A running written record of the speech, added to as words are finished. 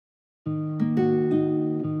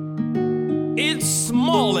It's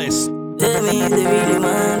smallest. Tell me if they really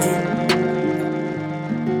want it.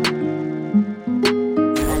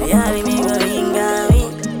 Yali me go ringami.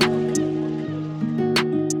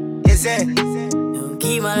 Yes, sir. Don't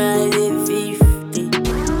keep my eyes at 50.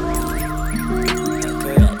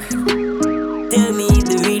 Tell me if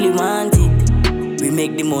they really want it. We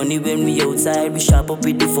make the money when we outside. We shop up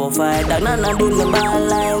with the 4-5. That none do the ball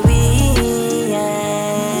like we.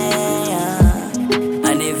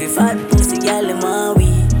 And every fat pussy gal them want we.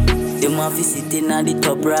 Them want fi sitting at the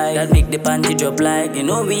top right. That make the panty drop like. You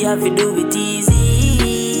know we have to do it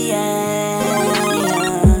easy.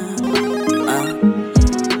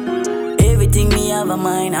 Everything me have a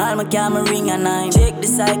mind. All my camera ring a 9. Check the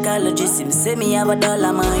psychologist, him say me have a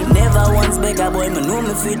dollar mind. Never once beg a boy, me know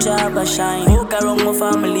me future have a shine. Walk around my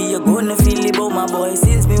family, you gonna feel it about my boy.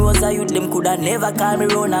 Since me was a youth, them coulda never call me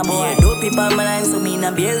round a boy. Dope people on my line, so me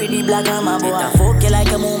nah bury the black on my boy. I fuck you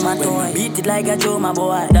like a mama toy, beat it like a Joe my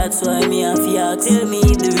boy. That's why me a fear. Tell me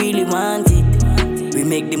if they really want it. We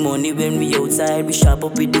make the money when we outside. We shop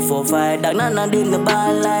up with the 4-5. That none of them the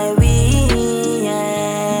ball like we.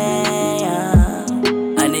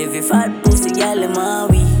 And every fat pussy gal them a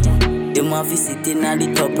we. Them want fi sitting at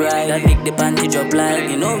the top right. That make the panty drop like.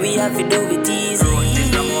 You know we have to do it easy.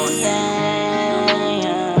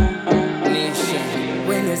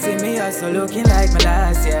 When you see me, I so looking like my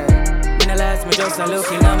last year. When I last, me just a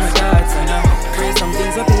looking at my thoughts. And I pray some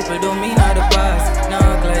things that people don't mean out the past. Now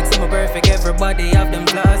act like some perfect, everybody have them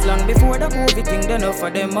flaws. Long before the COVID thing, done enough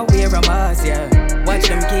for them, I wear a mask, yeah. Watch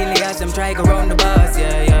them kill it as them try go round the bus,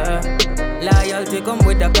 yeah, yeah. Loyalty come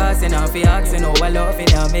with the cost, and if you asking how I love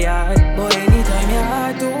it on me heart. But anytime your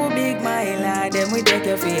heart too big, my lad, then we take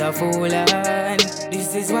you for a fool. And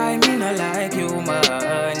this is why me not like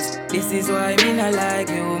humans. This is why me not like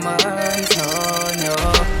humans. No.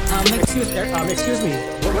 Excuse me.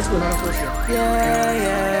 What's going on first here?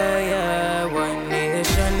 Yeah. One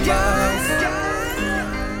nation boss.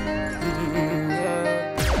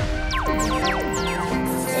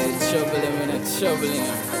 It's troubling.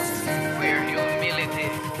 Where humility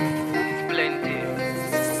is plenty,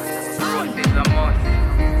 growth is a must.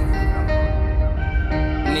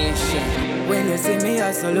 Nation. When you see me, I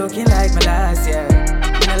so looking like my last year.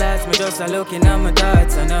 When I last, me just a looking at my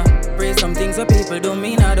thoughts. And I pray some things that people don't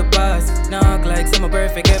mean out the past. Now act like some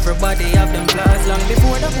perfect, everybody have them flaws. Long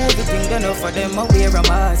before the movie thing, done enough for them, I wear a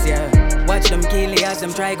mask, yeah. Watch them kill it as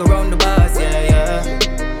them try go round the bus, yeah.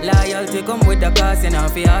 Loyalty come with the cost, and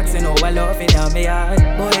if you asking how I love it on me heart.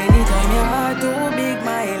 But anytime your heart too big,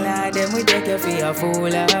 my lad, then we take you for a fool.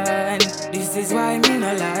 And this is why me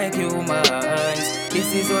not like humans.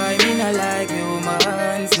 This is why me not like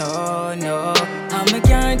humans. No. And me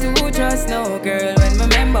can't do trust no girl when me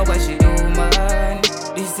remember what she do, man.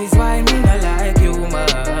 This is why me not like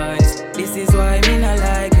humans. This is why me not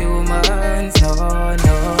like humans. No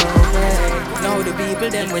way. Now the people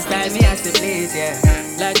them will style me as the place, yeah.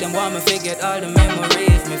 Like them want me forget all the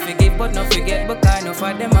memories. Me forgive but not forget, but kind of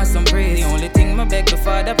for them are some praise. The only thing me beg the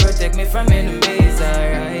Father protect me from enemies,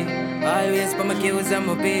 alright. Always for my kills and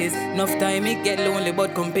my pace. Enough time it get lonely,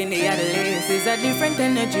 but company at the least. It's a different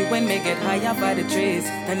energy when me get higher by the trees.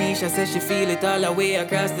 Tanisha says she feel it all the way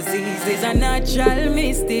across the seas. It's a natural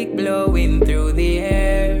mystic blowing through the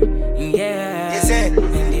air, yeah. Yes, sir.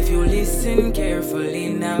 And if you listen carefully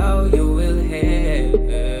now, you will hear.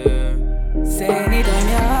 Say anytime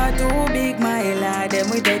your heart too big, my lad, then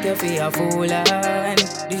we take you for a fool. And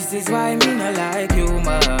this is why me not like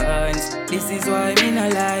humans. This is why me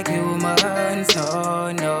not like humans.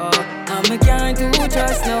 No. And me can't do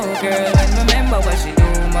trust no girl and remember what she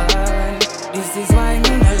do, man. This is why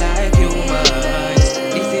me not like humans.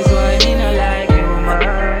 This is why me not like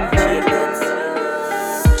humans.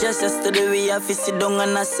 Just yesterday we have to sit down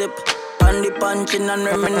and a sip. On the punching and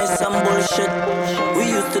reminisce some bullshit we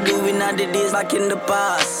used to do in the days back in the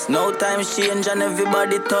past. Now times change and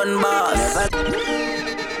everybody turn boss.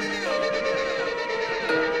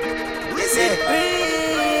 Yes, sir.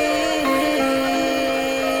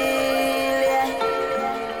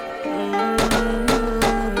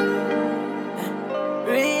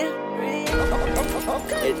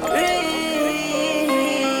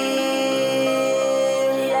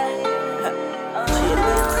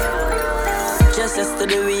 Just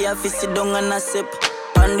yesterday we have to sit down and a sip.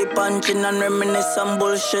 On the punching and reminisce some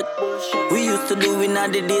bullshit we used to do in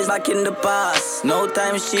the days back in the past. Now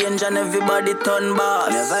times change and everybody turn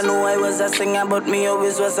boss. Never knew I was a singer, but me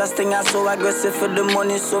always was a stinger. So aggressive for the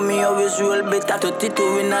money, so me always roll bitter.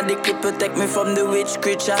 32 in the clip protect me from the witch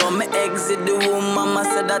creature. So me exit the womb, mama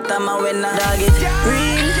said that time I went a dog it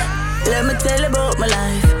real. Let me tell you about my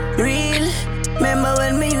life, real. Remember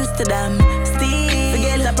when me used to damn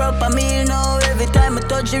proper meal now. Every time I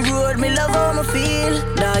touch the road, me love how me feel.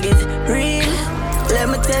 Dog, it real. Let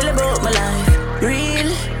me tell you about my life.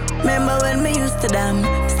 Real. Remember when me used to damn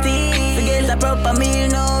steal. Forget the proper meal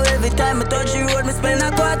now. Every time I touch the road, me spend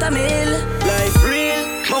a $250,000. Life real.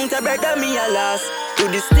 Mount a bread and me a loss. To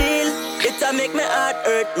the steel. It'll make me heart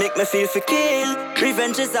hurt, make me feel for kill.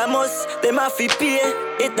 Revenge is a must, them have to pay.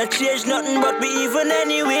 It not change nothing but we even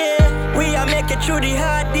anyway. We are make it through the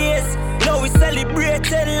hard days. Now we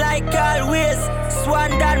celebrating like always.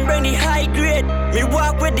 Swan down bring the high grade. Me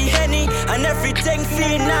walk with the Henny and everything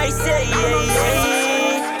feel nice. Yeah, yeah,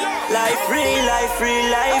 yeah. Life real, life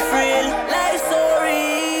real, life real. Life so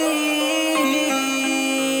real.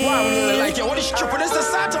 Wow, you like yo, what is tripping? This the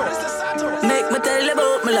Sato. Make me tell you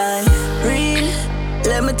about my life. Real.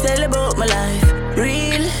 Let me tell you about my life.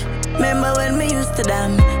 Real. Remember when me used to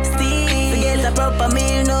damn steal. Forget the proper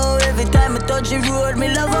meal now. Every time I touch the road, me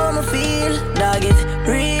love how me feel. Dog, it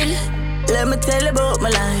real. Let me tell you about my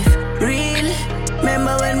life. Real.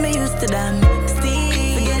 Remember when me used to damn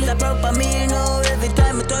steal. Forget the proper meal now. Every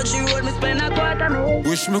time I touch the road, me spend a $250,000.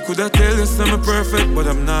 Wish me coulda tell you I'm perfect, but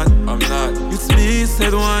I'm not. It's me,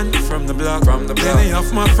 said one from the block. Many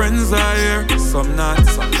of my friends are here, some not.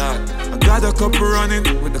 I got a couple running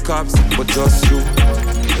with the cops, but just you.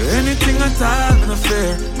 Anything at all, me no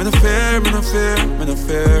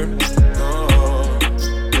fear. No,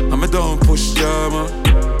 and me don't push drama,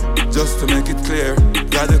 just to make it clear.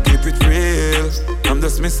 Gotta keep it real. I'm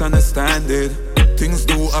just misunderstanding. Things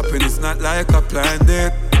do happen, it's not like I planned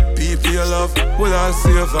it. People you love will all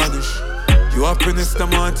see you vanish. Your happiness the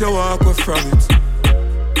month you walk away from it.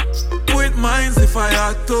 With minds if I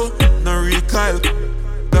had to, no recoil.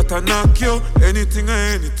 That I knock you, anything,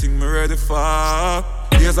 me ready for.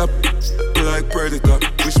 Here's a like predator.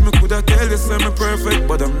 Wish me coulda tell you say me perfect,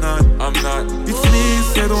 but I'm not. It's me,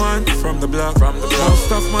 said one from the block.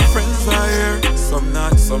 Most of my friends are here, some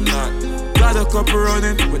not. Got a couple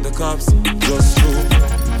running with the cops, just true.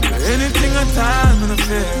 Anything at all, me no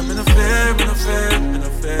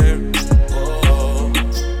fear. Oh,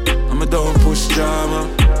 I'm a don't push drama,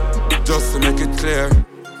 just to make it clear.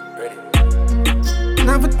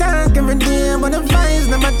 Never talk every day, but the vibes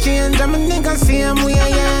never change. I'm a nigga same way,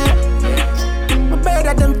 yeah. I'm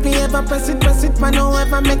better than paper, press it, man. Don't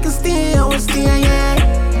ever make it stay, I will stay, yeah.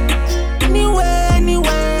 Anywhere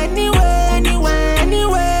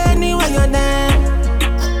you're there.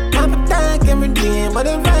 Never talk every day, but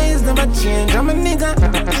the vibes never change. I'm a nigga.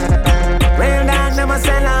 Real dog never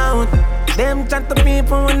sell out. Them chat to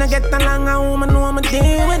people when I get along, a woman know I'm a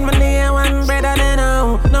deal with my day one better than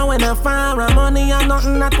now. Now when I fire money or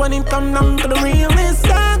nothing, that's when it come down to the realness.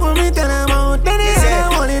 Talk when me tell them out, then they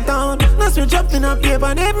have hold it out. No switch up in a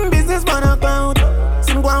paper, them business man a cloud.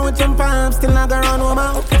 Some go on with some farms, still not gonna run home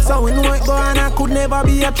out. So we know it go on, I could never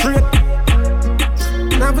be a trick.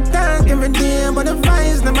 Never talk every day, but the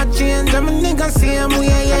vibes never change. I'm a nigga same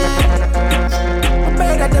way, yeah. I'm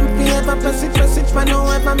better than paper, press it, man. Don't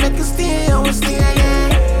ever make it stay, I will stay,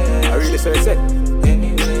 yeah. I really said it.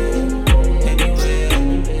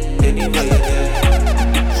 Anyway,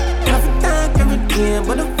 yeah. Never talk every day,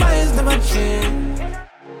 but the vibes never change.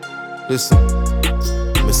 Listen,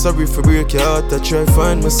 I'm sorry for break your heart, I try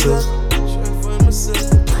find myself.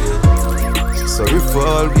 Sorry for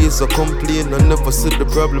always I complain, I never said the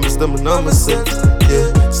problems them and I myself.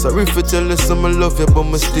 Yeah, sorry for tell you some I love you but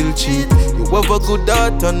me still cheat. You have a good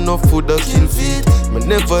heart and enough food that kill feed. Me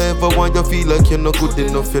never ever want you feel like you're not good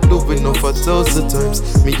enough. You do enough 1,000 times.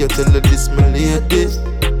 Me you tell you this my lady,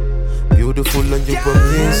 beautiful and you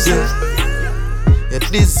amazing. You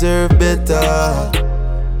deserve better.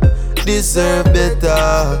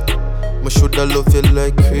 Me shoulda love you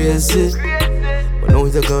like crazy. But now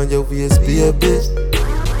you're gone your ways, baby.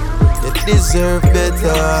 You deserve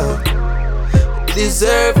better.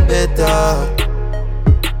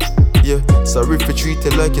 Yeah, sorry for treat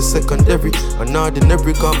you like you're secondary. An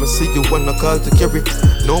ordinary, come and see you when I call to carry.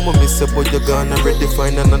 No more miss you, but you're gone already.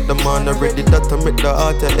 Find another man already. That I make the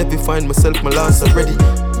heart I heavy. Find myself, my last already.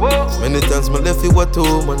 Many times my left you at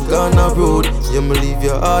home and gone a road. Yeah, me leave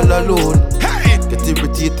you all alone. Get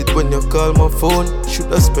irritated when you call my phone.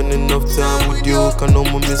 Should I spend enough time with you? Can no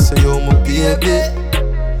more miss you, my baby.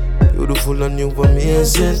 Beautiful and you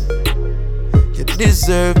amazing. You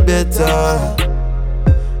deserve better.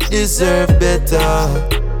 You shoulda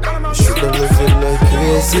love you like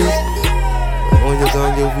crazy. When you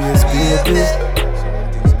gone your ways, baby.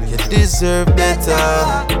 You deserve better.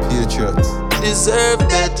 Patriots. Deserve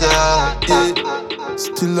better. Yeah.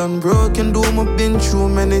 Still unbroken, though I've been through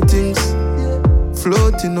many things.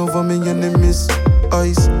 Floating over me enemies'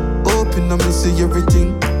 eyes. Open, I me see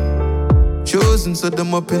everything. Chosen, so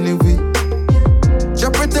them up anyway.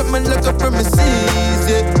 Jah protect me like a premises,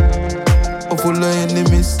 yeah. I'm full of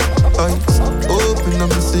enemies. Eyes open,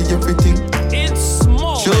 I'ma see everything. It's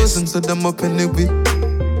small. Chosen, so them up anyway.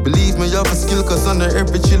 Believe me, you have a skill, cause under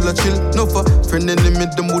every chill a chill. No for friend enemy,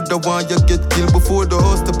 them woulda want you get killed. Before the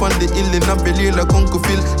host upon the hill, in a belly like Uncle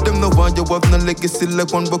Phil. Them no want you have no legacy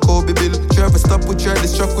like one Kobe Bill. Try to stop with try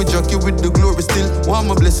this track with Jackie with the glory still. Want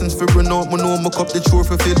my blessings for run out, me know my cup the chore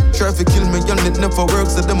fulfill. Try to kill me, young it never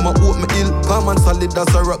works, so them a hope me ill. Calm and solid as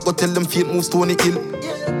a rock, go tell them feet move stony hill.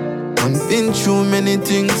 And been through many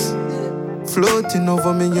things, floating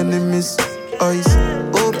over me enemies' eyes.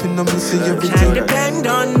 Open up and see everything. Can't depend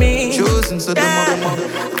on me. Chosen, so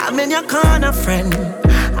I'm in your corner, friend.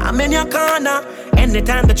 I'm in your corner.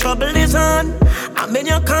 Anytime the trouble is on, I'm in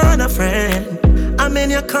your corner, friend. I'm in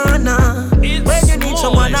your corner. When you need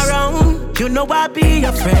someone around, you know I'll be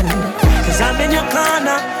your friend. Cause I'm in your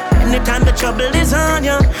corner. Anytime the trouble is on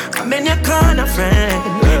you, I'm in your corner,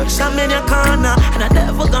 friend. Cause I'm in your corner, and I'm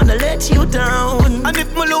never gonna let you down. And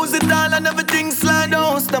if me lose it all and everything slide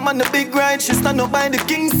down, stand on the big ride, she stand up by the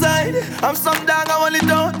king side. I'm some dog, I want it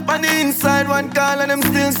out on the inside. One call and them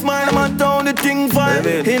still smile, I'm on town, the thing fine.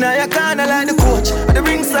 In your corner like the coach, at the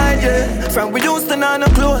ringside, yeah. From we used to know no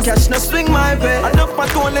close, catch no swing my way. I look my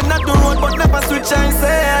tone and not the road, but never switch and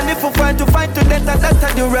say. And if we fight to death,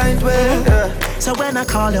 that's the right way, yeah. So when I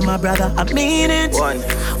call you my brother, I mean it.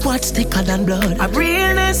 What's thicker than blood? I'm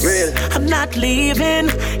realness. I'm not leaving.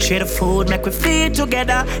 Share the food, make we feed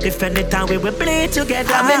together. If anytime we will bleed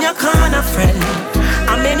together. I'm in your corner, friend.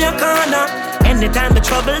 I'm in your corner. Anytime the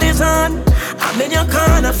trouble is on, I'm in your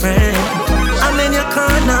corner, friend. I'm in your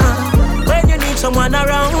corner. When you need someone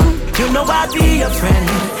around, you know I'll be your friend.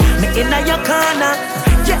 Me in your corner.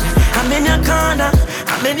 Yeah, I'm in your corner.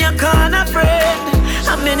 I'm in your corner, friend.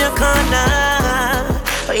 I'm in your corner.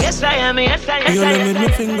 Oh, yes I am, yes I am. You let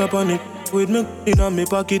me finger on it. With me in my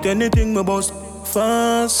pocket, anything me bust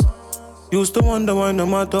fast. Used to wonder why no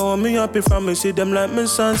matter how me happy from me, see them like me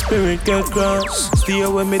son spirit get cross. Stay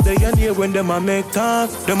with me day and year when them a make talk.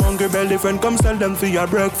 Them hungry belly friend come sell them for your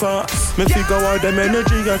breakfast. Me figure out them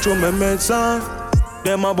energy and show me meds off.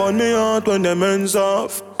 Them a burn me out when them ends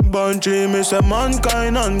off. Bunchy, me say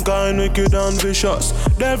mankind, unkind, wicked and vicious.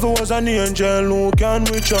 Devil was an angel who can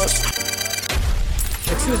reach us.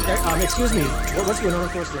 Excuse me. What's going on,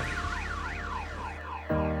 of course, here?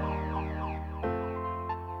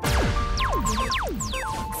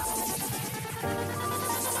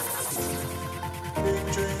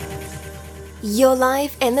 You're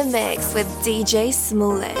live in the mix with DJ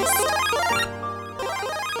Smallest.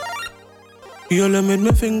 You let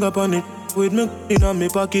me finger on it. With me in my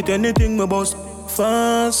pocket, anything me bust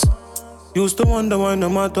fast. Used to wonder why no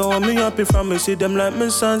matter how me happy from me, see them like me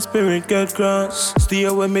son spirit get cross. Stay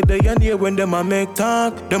with me day and year when them a make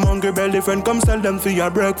talk. Them hungry belly friend come sell them for your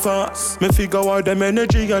breakfast. Me figure out them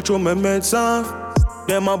energy and show me meds off.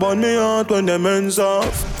 Them a burn me out when them ends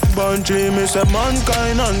off. Bunchy, me say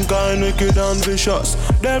mankind, unkind, wicked and vicious.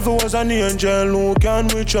 Devil was an angel who can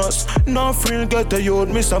reach us. No frill get a youth,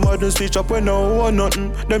 me somebody stitch up when no one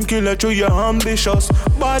nothing. Them kill it through your ambitious.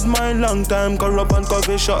 Bad mind long time, corrupt and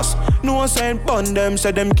covetous. No sign pun them,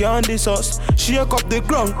 say them can't diss us. Shake up the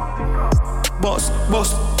ground, bust,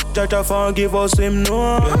 Jaja forgive us, him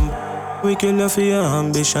no. We kill you for your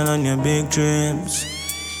ambition and your big dreams.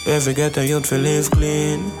 Every get a youth for live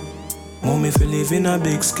clean. Mommy feel live in a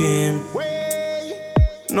big scheme.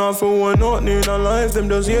 Not for one nothing in a life, them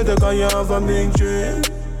just hate cause you have a big dream.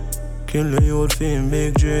 Kill the youth for him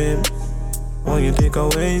big dreams. When you take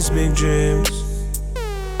away his big dreams.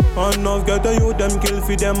 Enough get a youth, them kill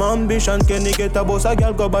for them ambition. Can he get a boss, a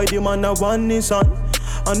girl go buy the man a one Nissan.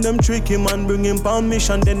 And them trick him and bring him on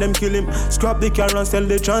mission. Then them kill him, scrap the car and sell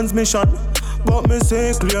the transmission. But me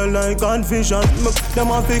say clear like God vision. Them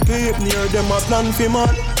have to keep near, them a plan for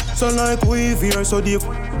man. So like we fear so deep.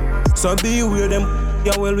 So beware them,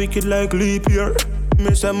 yeah well wicked like leap year.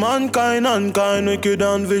 Me say mankind, unkind, wicked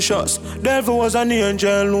and vicious. Devil was an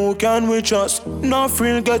angel who can reach us. No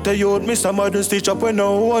frill get a youth, me somebody stitch up when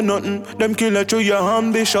no one nothing. Them kill it through your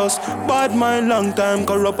ambitious. Bad mind long time,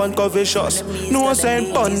 corrupt and covetous. No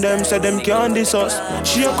sign pun them, say them can't diss us.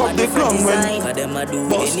 Shake up the ground when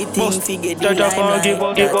bust. Jaja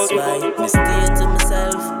forgive us. That's why me stay to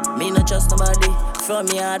myself. Me not trust nobody. From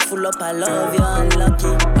me heart full up, I love you, unlucky.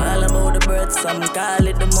 All about the birds, some call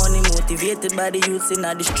it the money. Motivated by the youths in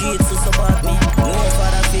the streets to support me. No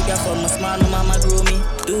father figure from my small mama grew me.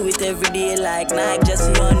 Do it every day like Nike,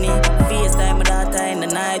 Jesse Honey. FaceTime my daughter in the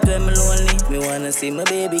night when me lonely. Me wanna see my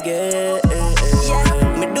baby girl.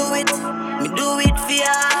 Yeah, me do it for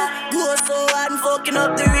ya. Go so hard and fucking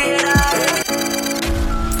up the radar.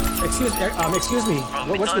 excuse me.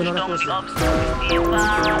 What's going on up first?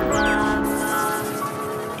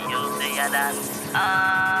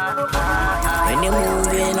 When you're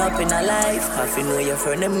moving up in a life, have to know your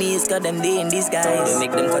frenemies, cause them they in disguise. Don't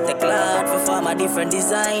make them cut a cloud for form a different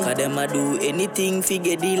design, cause them a do anything to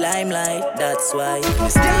get the limelight. That's why me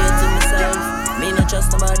stay to myself, me not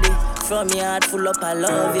trust nobody. From your heart full up, I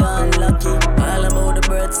love you, unlucky. All about the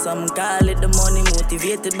birds, some call it the money.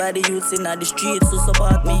 Motivated by the youths in the streets to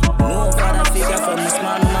support me. No father figure from this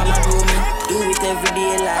man, mama do me. Do it every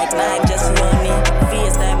day like Nike, just run me.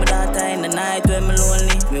 FaceTime with daughter in the night when me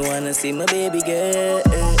lonely. Me wanna see my baby girl.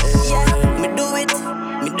 Yeah, me do it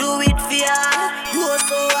for ya. Go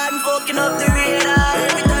so hard and fucking up the radar.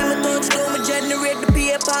 Every time I touch down, me generate the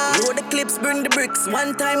paper. Load the clips, bring the bricks.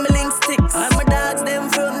 One time me link sticks. And my dogs, them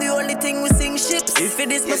from the only thing we sing ships. If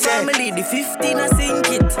it is my family, the 15 I sink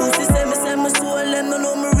it. Pussy say my soul, them no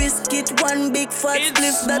know me risk it. One big fat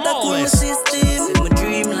spliff that I cool my system. See my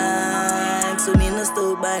dreamline, so me no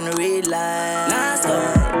stop by no red light. Nah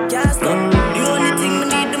stop, can't stop. The only thing me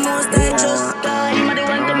need the most, I just time. I the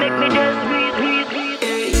one to make me just breathe.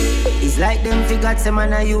 It's like them figured say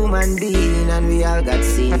man a human being, and we all got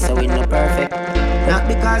seen, so we not perfect. Not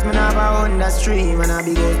because man have a Honda stream and a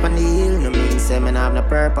big house on the hill, no mean say man have no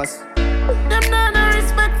purpose. Them not no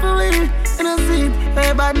respect for me, and I see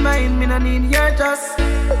hey bad mind, me no need your trust.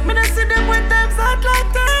 Me no see them when times hot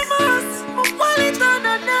like thermos. While it on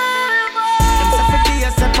the nervous. Them say fi be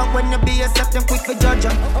yourself, but when you be yourself, them quick for judge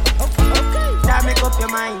you. That make up your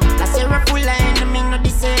mind. I say we're full of enemy, no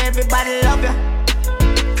this say everybody love you.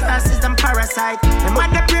 Crosses and parasite. My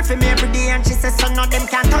mother pray for me every day and she says son of them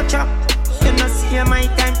can't touch her. You know see my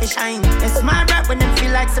time to shine. It's my rap when them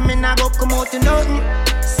feel like some me nah go come out to nothing.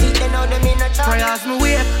 See they know them in a chance. Try ask me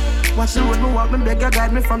wait. Watch the road me walk, me beg you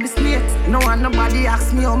guide me from the snake. No one nobody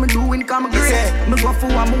ask me how me doing, come great. Me go for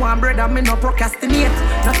what me want, brother, me no procrastinate.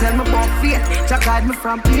 Now tell me about faith, just guide me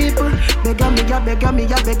from people. Beg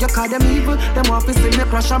you, call them evil. Them want to see me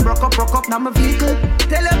crash and broke up, now my vehicle.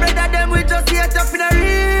 Tell your brother them we just here up in a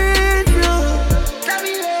real flow.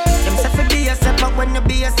 Them say fi be yourself, but when you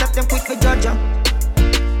be yourself, them quick to judge you.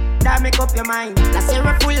 That make up your mind. I say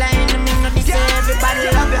we're full of enemy, no this say everybody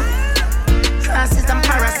love you. Crosses and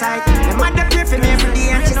parasite. My mother pray for me every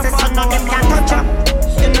day and she says son of them can't touch her.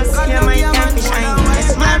 You know see my time to shine.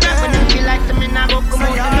 It's my rap when them feel like them in a go come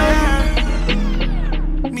out.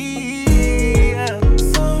 Me have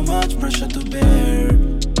so much pressure to bear.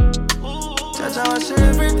 Judge I wash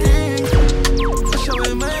everything. Wash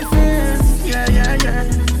away my fears. Yeah.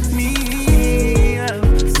 Me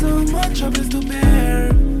have so much trouble to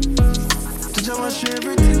bear. Judge I wash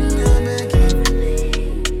everything. Yeah, make it.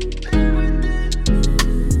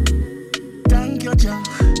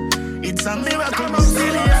 It's a miracle, I'm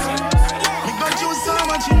still here. We got you so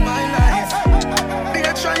much in my life. Be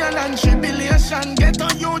a trial and tribulation. Get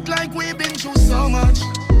on youth like we've been through so much.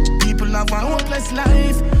 People have a hopeless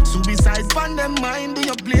life. Suicide on them mind, do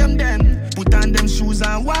you blame them? Put on them shoes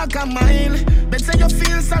and walk a mile. Bet say you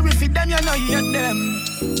feel sorry for them, you know you hate them.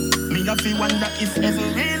 Me have to wonder if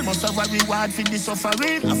ever real. Must have a reward for the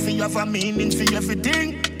suffering. I feel have a meaning for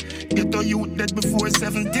everything. Get a youth dead before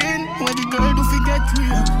 17. When the girl do forget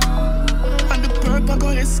real. And the purple go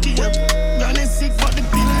escape. Girl is sick but the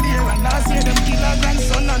pill there. And last year them kill her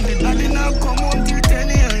grandson. And the daddy now come home till 10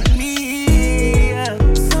 years. Me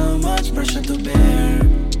have so much pressure to bear.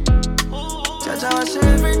 Judge I wash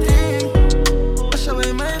everything. Wash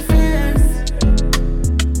away my fears.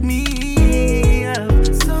 Me have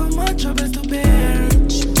so much trouble to bear.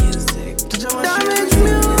 Music. Judge I wash everything.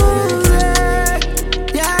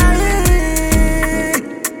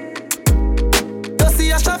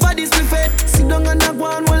 Sit down and I go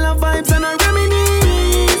on while I vibes and I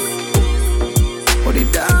reminisce. But the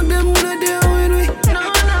dog them wanna deal with me. No.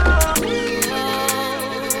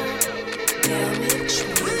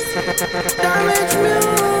 Damage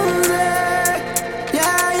music.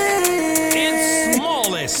 Yeah. It's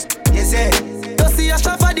smallest. Yes, yeah. Don't see a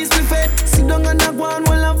shot for this buffet. Sit down and I go on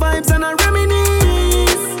while I vibes and I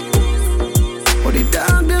reminisce. But the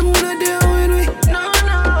dog them wanna deal with me. No.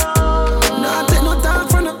 Nah, take no talk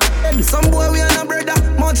from no. Some boy we are no brother,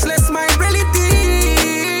 much less my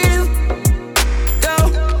relative. Yo,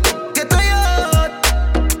 get a youth.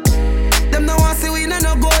 Them no want see we no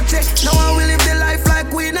go check. No one will live the life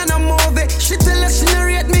like we no movie. She tell us she no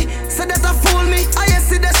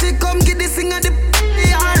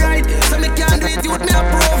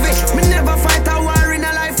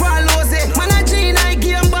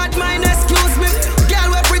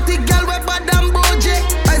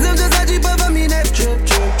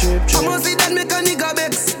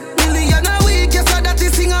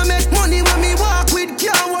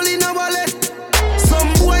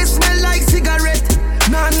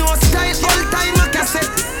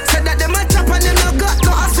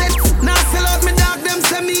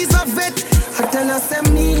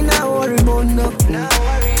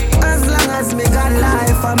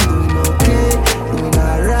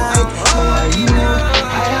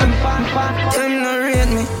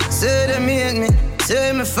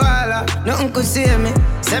say me fall, nothing could see me.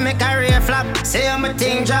 Say me career flop, say I'm a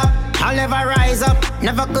thing drop. I'll never rise up,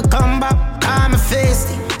 never could come back. Call me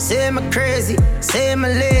feisty, say me crazy, say me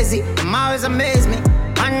lazy. Them always amaze me.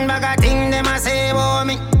 One bag of thing them a say about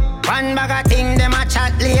me. One bag of thing them a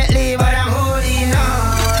chat lately, but I'm holding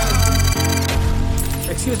on.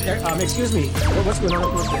 Excuse me. What's going on?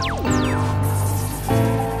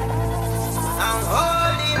 I'm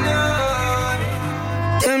holding on.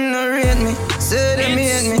 Them no rate me, say them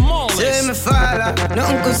hate me. Say me fall,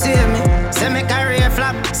 nothing could save me. Say me career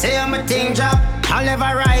flop, say I'm a thing drop. I'll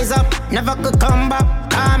never rise up, never could come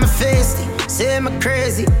back. Call me feisty, say me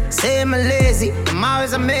crazy, say me lazy. Them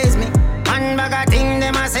always amaze me. One bag of thing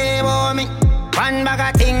them a say about me. One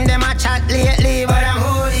bag of thing them a chat lately, but I'm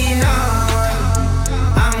holding on.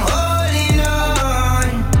 I'm holding on.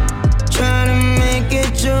 Trying to make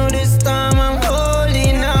it through this time. I'm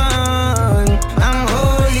holding on. I'm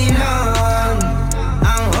holding on.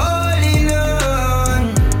 I'm holding on.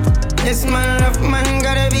 This man rough man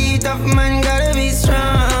gotta be tough man gotta be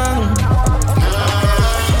strong.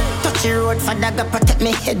 Touch the road for dagger protect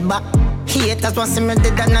me head back. Haters want see me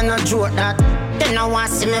dead and I no joke that. Them no want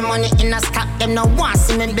see me money in a stack. Them no want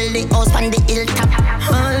see me build the house on the hilltop.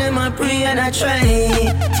 All them a pray and I try.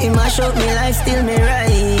 Fi mash up me life, still me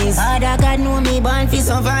rise. Father God know me born fi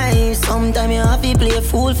survive. Sometime you have to play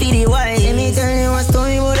fool fi the wise. Let me tell you a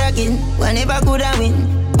story about a kid who never coulda win.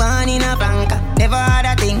 Born in a banker, never had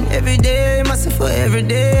a thing. Every day must suffer, every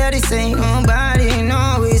day the same. Nobody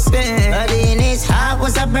know we spend. But in his heart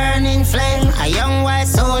was a burning flame. A young white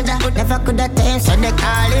soldier who never could attain. So they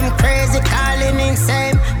call him crazy, call him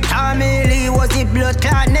insane. Tommy Lee was the blood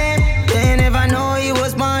clot name. They never know he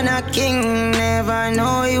was born a king. Never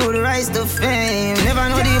know he would rise to fame. Never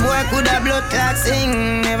know the boy could have blood clot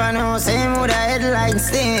sing. Never know same would a headline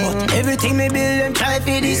sing. But everything me build them try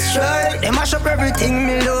to destroy. They mash up everything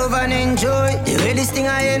me love and enjoy. The way this thing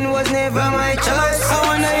I end was never my choice. I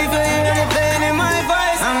wonder if you hear the pain in my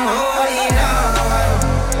voice. I'm holding on.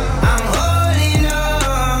 I'm holding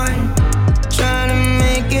on. Trying to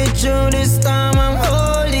make it through this time. I'm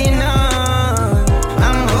holding on.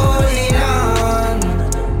 I'm holding on.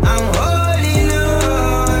 I'm holding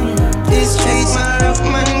on. This streets man rough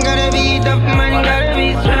man gotta be tough man gotta be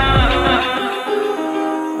strong.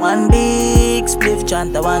 One big spliff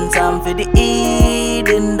chant, I want some for the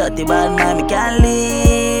Eden. Dirty bad man, me can't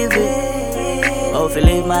live it. How to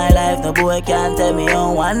live my life, no boy can't tell me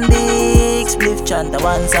on. One big spliff chant, I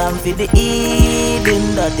want some for the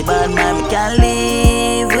Eden. Dirty bad man, me can't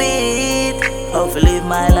live it. How to live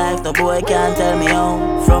my life, no boy can't tell me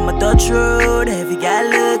on. From a touch road, heavy guy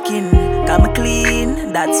looking. Got me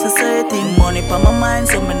clean, that's for certain. Money for my mind,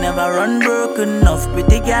 so me never run broken. Enough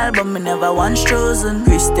pretty girl, but me never once chosen.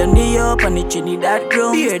 Christian Diop and the Trinidad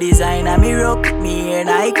ground. Beer design and me rock, me hair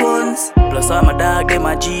icons. Plus all my dog, them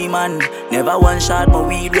a G-man. Never one shot my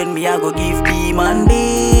weed when me I go give B-man.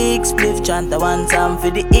 Big spliff chant, I want some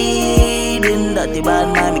for the Eden. Dirty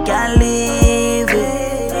bad man, me can't live it.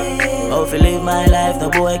 How to live my life, no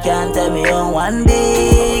boy can't tell me on. One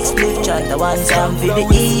big split chant, I want some for the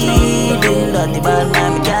Eden. Dirty bad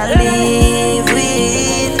man, me can't live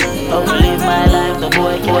with. How to live my life, no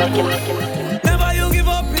boy can't. Never you give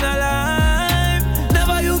up in a life.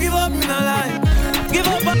 Never you give up in a life. Give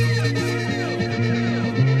up.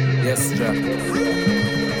 Yes, Jack.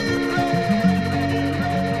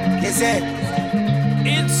 Yes,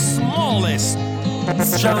 it's smallest.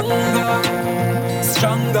 Stronger,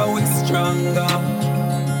 stronger, we stronger.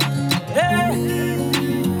 Hey,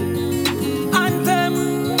 anthem.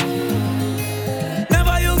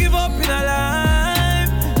 Never you give up in a life.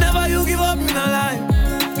 Never you give up in a life.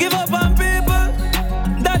 Give up on people.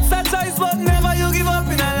 That's a choice, but never you give up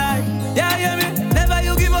in a life. Yeah, hear me? Never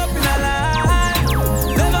you give up in a life.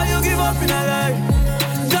 Never you give up in a life.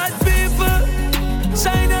 God people,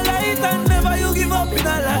 shine a light and never you give up in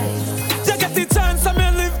a life. You get the chance and me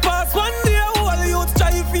live past one day. All you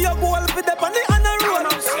try for your goal for them on the honor road.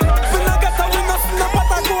 We not get a win us in a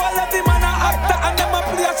pot of goal. Every man a actor and them a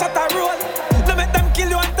play a shot a role. No make them kill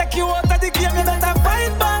you and take you out of the game. You better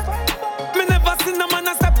fight back. Me never seen no man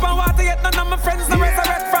a step on water yet. None of my friends no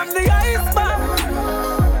resurrect from the iceberg.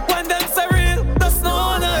 When them say real, that's no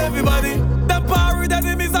one everybody. Them power with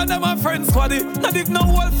enemies and them a friends squaddy. Not dig no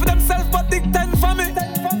wall for themselves but dig 10 for me.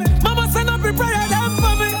 Mama send up the prayer them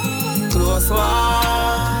for me. Close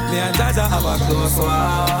walk, me and Jaja have a close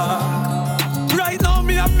walk. Right now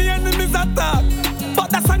me and me enemies attack, but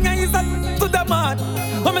that song is to the man.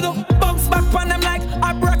 When me do bounce back on them like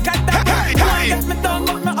abracadabra. Hey. Get me down,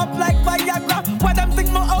 got me up like Viagra. Why them think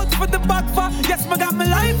me out for the back for? Yes, me got me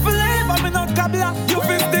life for life, but me not cabla. You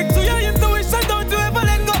feel stick to your intuition, don't you ever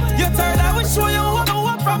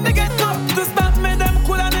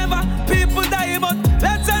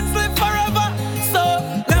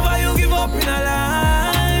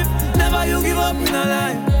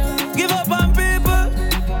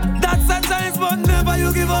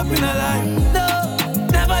up in a life. No,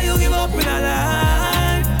 never you give up in a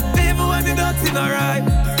life. Even when the nothing alright.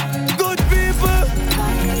 Good people,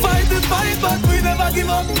 fight the fight, but we never give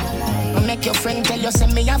up. Make your friend tell you,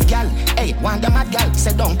 send me have gal. Hey, want the mad gal,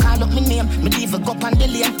 say don't call up me name. Me leave a go on the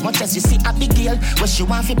lane. Much as you see a big girl, what she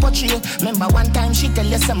want fi portray. Remember one time she tell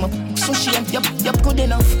you some so shame. Yup, good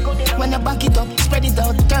enough. When you back it up, spread it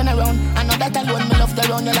out, turn around. I know that alone, me love the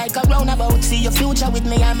round you like a roundabout. See your future with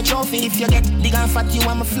me, I'm a trophy. If you get big and fat, you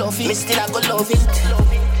I'm a fluffy. Me still I go love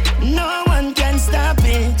it. No one can stop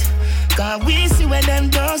it, cause we see where them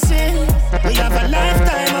does it. We have a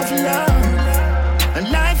lifetime of love. A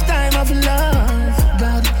lifetime of love,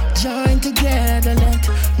 God join together, let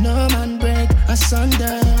no man break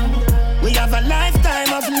asunder. We have a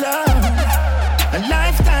lifetime of love, a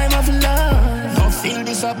lifetime of love. Don't feel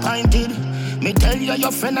disappointed, me tell you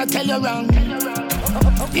your friend, I tell you wrong.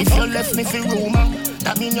 If you left me for rumor,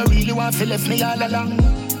 that mean you really want to left me all along.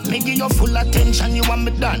 Me give you full attention, you want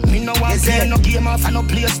me done. Me no want play no game off and no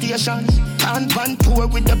PlayStation. Can't run tour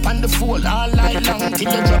with the on the phone all night long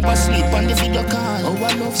till you drop asleep on the video call. Oh,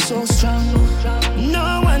 I love so strong.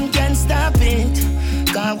 No one can stop it,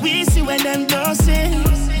 cause we see when them does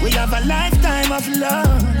it. We have a lifetime of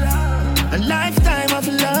love, a lifetime of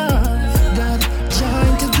love. God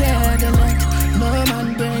join together, let no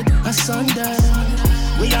man break asunder.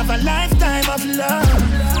 We have a lifetime of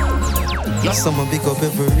love. Yes, I'ma pick up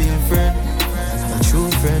every real friend. A true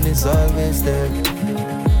friend is always there.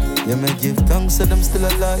 Yeah, me give thanks that I'm still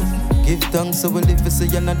alive. Give thanks so we live to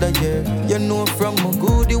see another year. You know from my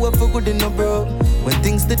good, you were for good enough, bro. When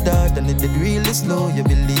things did hard and it did really slow, you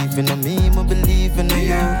believe in me, I believe in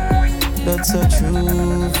you. That's a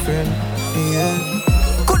true friend,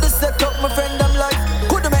 yeah. Coulda set up my friend them life.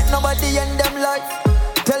 Coulda met nobody in them life.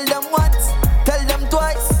 Tell them once, tell them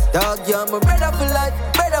twice. Dog, you're my brother for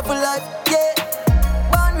life, yeah.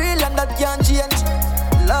 Born real and that can't change.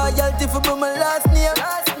 Loyalty for my last name.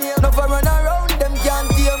 Never run around, them can't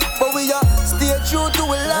tame. But we are stay true to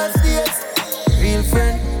our last days. Real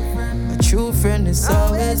friend, a true friend is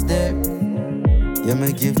always there. Yeah,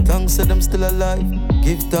 me give thanks that I'm still alive.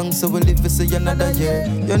 Give thanks so we live to see another year.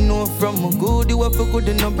 You know from my good, you were for good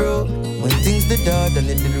enough, bro. When things did hard and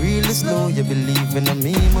it did really slow, you believe in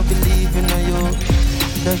me, I believe in you.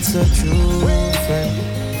 That's a true friend,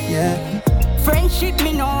 yeah. Friendship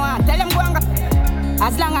me no want, tell them go and go.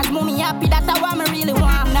 As long as mommy happy, that's what me really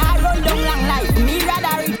want. Now I run down long life, me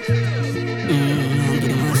rather it. Get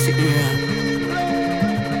him on sit here.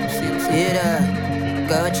 Yeah,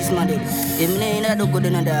 go watch his mother. Them ain't do good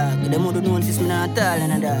in a dog. Them who do know this me not tall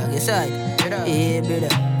in a dog. You saw it? Yeah, brother.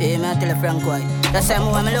 Yeah, me I tell a Frank why. That's why I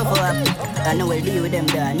love her. I know we'll deal with them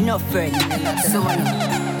dog. No friend. So I know.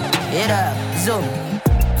 Yeah, dog. Zoom.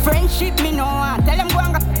 Friendship me no want, tell them go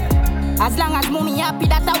and go. As long as mommy happy,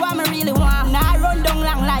 that's what me really want. Now I run down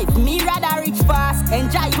long life, me rather rich fast.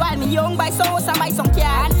 Enjoy while me young, buy some house and buy some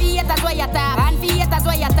car. And fear that's why you talk, and fear that's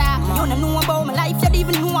why you talk. You don't know about my life, you don't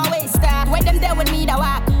even know how I start. When them there with me that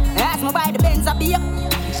walk, ask me buy the Benz a beer.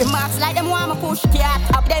 The marks like them want me push cat.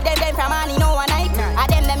 Up them from money, no one night. I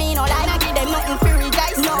them me no lie, I give them nothing for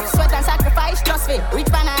rejoice. No sweat and sacrifice, trust me. Rich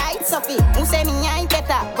man I hide Sophie. Who say me I ain't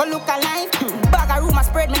better, go look alive. Bag a room, I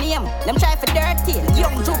spread my name. Them try for dirty.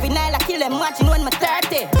 Young juvenile, I kill them watching when me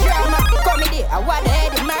 30. Drama, comedy, I want the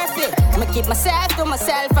Eddie Murphy. Me keep myself to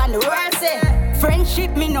myself and the world say.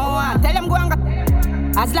 Friendship me no want, tell them go and go.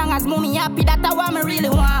 As long as mommy happy, that's what me really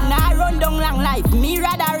want. Now I run down long life, me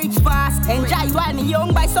rather rich fast. Enjoy while me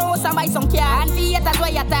young, buy some house and buy some car. And fear that's why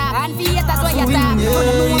you talk, and fear that's why you talk. You don't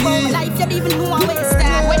know about my life, you don't even know how I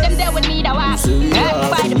start. When them there with me that walk,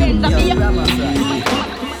 buy the Benz and beer.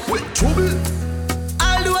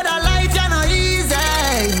 I'll do the life, you know easy.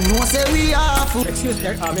 No say we are for.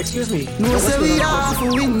 Excuse me. No say we are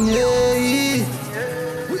for win, yeah.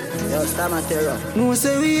 Yo, stop my terror. No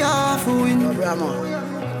say we are for win. No drama.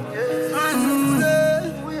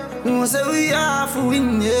 No say we are for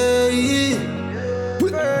win, yeah.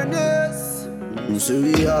 No say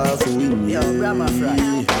we are for win, yeah. Yo, grandma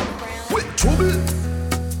fry.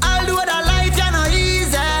 I'll do the life, you know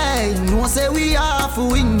easy. No say we are for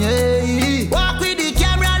win, yeah. Walk with the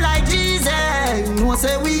camera like Jesus. No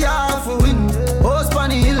say we are for win. House on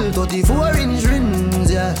the hill, 34-inch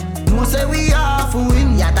rims, yeah. No say we are for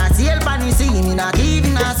win. Yeah, that's the help and you see me not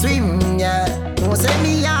even a swim, yeah. No say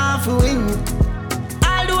me are for win.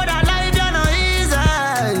 I'll do the life, you know easy.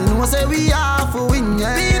 No say we are for win,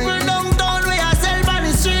 yeah. People downtown we are sell on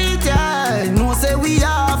the street, yeah. No say we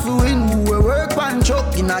are for win. We work on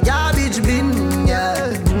truck in a garbage bin,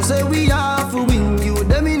 yeah. No say we are for win. You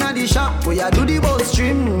them in a the shop where you do the bus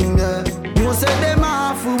trim, yeah. No say them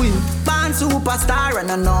are for win. Pants superstar and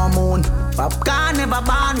a no moon. Popcorn never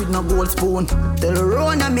born with no gold spoon. Tell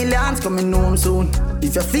Rona millions coming home soon.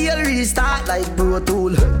 If you feel restart like Pro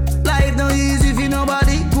Tool. Life no easy if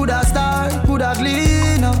nobody coulda start, coulda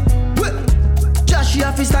clean up. Josh you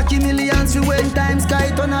have to stack millions for when times sky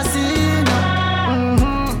turn a scene.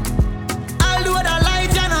 Although the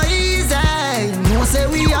life you no easy, no say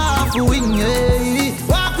we have to win. Yeah.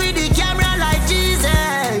 Walk with the camera like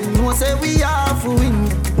Jesus. No say we have to win.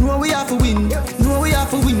 No we have to win. No we have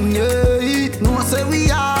to win. Yeah. No say we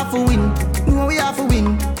have to win. No we have to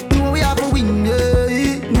win. No we have to win.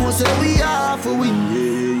 Yeah. No say we have to win.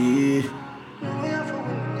 Yeah.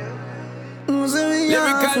 No say we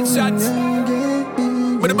have to win. Shots.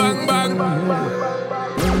 With a bang bang.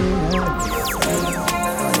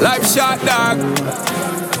 Life shot dog.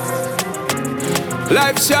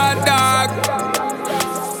 Life shot dog.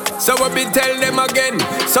 So I be tell them again.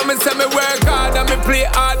 Some say me work hard and me play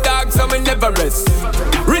hard dog. So me never rest.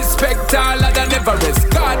 Respect all of the never rest.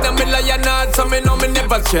 God and me lion hard. So me know me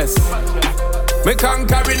never stress. Me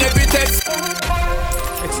conquering every test.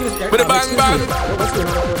 With a bang bang.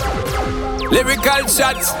 Lyrical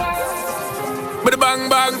shots. With a bang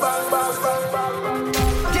bang.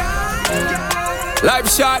 Life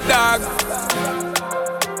shot dog.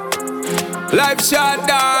 Life shot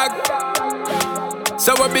dog.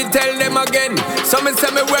 So I be tell them again. Some say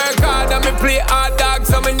me work hard and me play hard dog.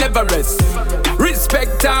 So me never rest.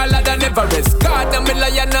 Respect all of the never rest. God and me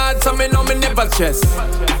lion hard. So me know me never stress.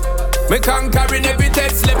 Me conquering every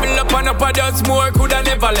test. Level up and up a does more. Coulda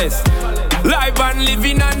never less. Live and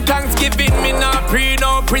living and Thanksgiving. Me not pre,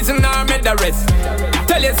 no prison or me the rest.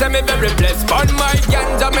 Tell you say me very blessed. On my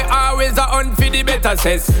ganja me always a hunt for the better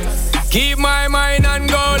cess. Keep my mind and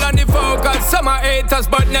goal on the focus. Some are haters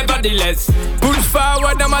but nevertheless. Push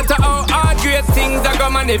forward no matter how hard great things are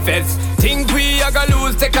gonna manifest. Think we are gonna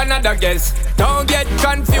lose, take another guess. Don't get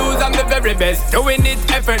confused, I'm the very best. Doing it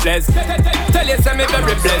effortless. Tell you say me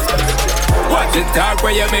very blessed. Watch it talk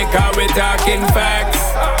where you make how we talking facts.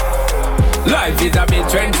 Life is a bit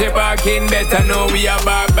trendy back in. Better know we are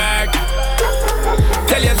back.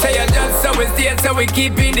 Tell you say you just so we stay, so we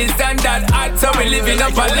keeping the standard hot, so we living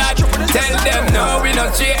up a lot. Tell them no, we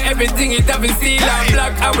not share everything, it have been steel and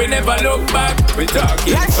black, and we never look back. We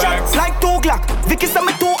talking like facts. Like 2 Glock, Vicky say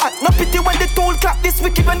me too hot. No pity when the tool clap, this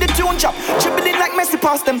wicked when the tune drop. Dribbling like Messi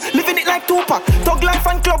past them, living it like Tupac. Thug life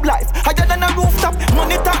and club life, higher than a rooftop.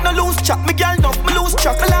 Money talk no loose chop, me girl enough, me lose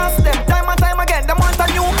track. I lost them, time and time again, them want a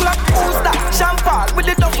new clock. Who's that? Champagne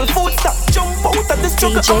with the duffel, food stock. Jump out of the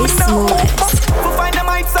struggle, I'm in now. We find them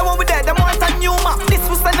heights, so when we there, them want a new map. This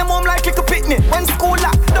will send them home like a picnic. When school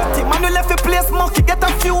lock, dirty man, we left the place monkey, get a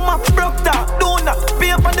few maps. Broke down, donut,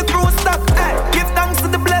 pay up on the crew stock. Hey, give thanks to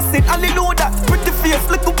the blessing, hallelujah. Pretty face,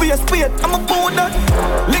 little be a spade, I'm a boulder.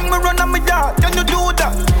 Link me run on my yard, can you do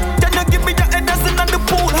that? Can you give me your head that's in the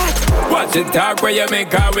pool? Watch it talk where you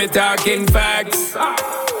make how we talking facts.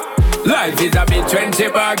 Life is a bit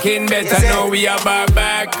trendy back in. Better know we are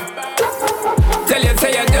back. Tell you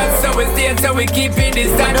say you just so we stay, so we keeping the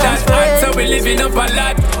standard hot, so we living up a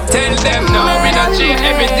lot. Tell them no, we not share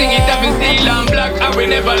everything, it have been steel and black, and we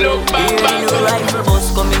never look back. New rifle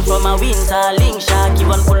bus coming from a winter, link shark,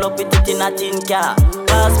 even pull up with it in a tin car.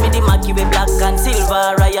 Pass me the Mackie with black and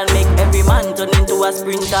silver, Ryan make every man turn into a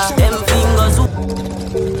sprinter. Them fingers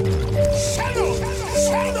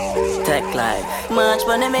Tech life. March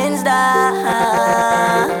for the men's die.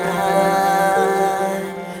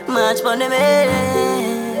 March for the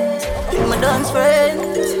men's. My dance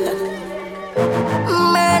friends.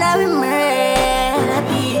 Murder we murder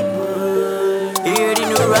people. Hear the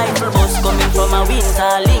new rifle bus coming from a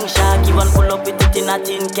winter, link shark, even pull up with it in a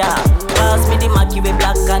tin car. Pass me the Mackie with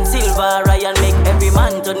black and silver, Ryan make every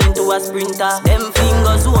man turn into a sprinter. Them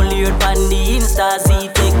fingers only heard pan the Insta. See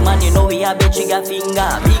take man, you know we have a trigger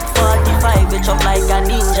finger. Big 45, we chop like a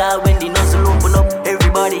ninja. When the nozzle open up,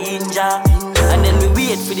 everybody injure. And then we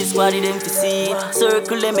wait for the squad, them to see.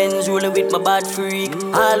 Circle them ends rolling with my bad freak.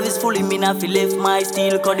 Always fully me not fi left my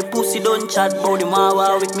steel. Cause the pussy don't chat bout the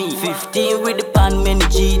mawa with me. 15 with the pan, many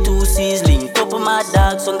G2Cs. Link up with my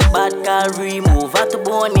dogs on the bad car. Remove out the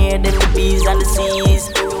bone here, then the B's and the C's.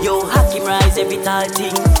 Yo, hack him rise every tall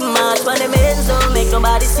thing. March for the men, so make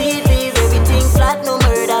nobody see. Leave everything flat, no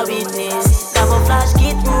murder witness. Camouflage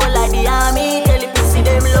kit roll like the army. Tell the pussy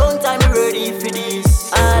them long time ready for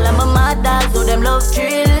this. All of my mad dogs know them love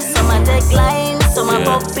thrills. Some a take lines, some a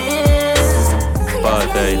pop pills.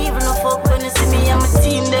 Crazy, even no fuck when you see me and my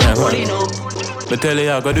team, them pulling up. Me tell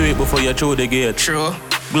you, I gotta do it before you through the gate. True.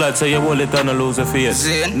 Glad say you hold it and lose a face.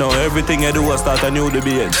 Now everything you do is start a new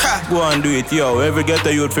debate. Go and do it, yo. Every get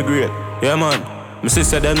a youth for great. Yeah, man. Me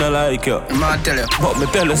sister them no like you. Man tell you. But me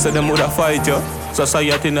tell you say them woulda fight you.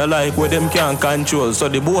 Society no like where them can't control. So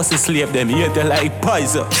the boss is slave them, hate you like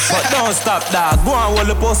poison. But don't stop dog, go on hold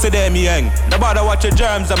the pussy them young. No bother watch your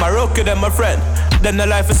germs, them a rocky them my friend. Then the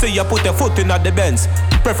life you see you put your foot in at the Benz.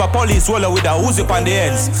 Prefer police wallow with a Uzi on the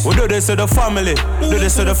ends. We do this to the family, do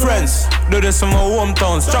this to the friends. Do this to my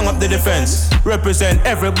hometown, strong up the defense. Represent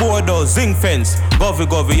every border, zinc fence.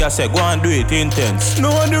 Govy, I say go and do it intense.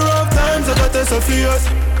 No on the rough times I got this a fierce.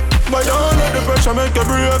 But don't let the pressure make you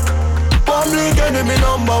break. Public enemy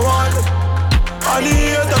number one. And the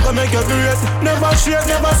hate can make you great. Never shake,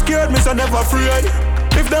 never scared, me so never afraid.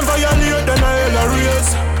 If them violate, then I hell a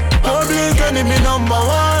race. Public enemy number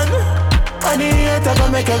one. And the hate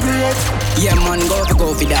can make you great. Yeah man,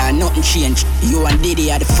 go for that, nothing change. You and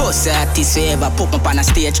Diddy are the first artist who ever put me on a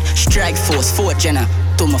stage. Strike force, 4th Jenna.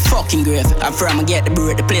 To my fucking grave. I'm from get the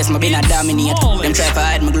break, the place my been a dominate. Them try to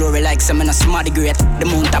hide my glory like some in a smarty great. The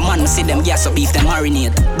amount of man, me see them gas up beef, them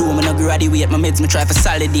marinate. Do me no graduate, my meds me try to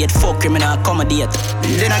solidate. Fuck criminal accommodate.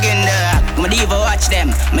 Then again, my diva watch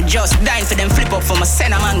them. Me just dying for them flip up for my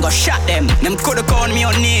send a man go shot them. Them coulda called me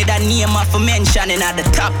on need that name off for mentioning at the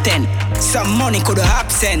top 10. Some money coulda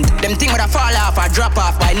absent. Them thing woulda fall off or drop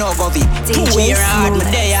off by no govy. 2 year hard, my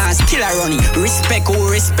day and still a running. Respect who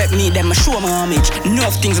respect me, them I show my homage.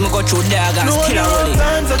 Enough things me go through dog and still a rolling. No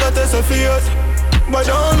times I got this a fierce.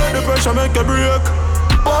 But don't let the pressure make you break.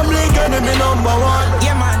 Public enemy number one.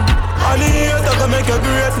 Yeah man. And the hate can make you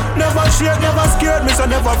great. Never shake, never scared, me so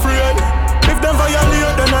never afraid. If them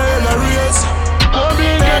violate, then I hell a race.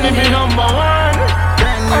 Public enemy number one.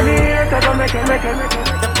 And the hate can make you.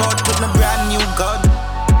 The boat with my brand new gun.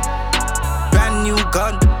 Brand new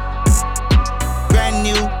gun. Brand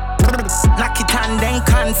new. Knock it and then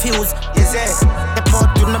confused. Is it? The boat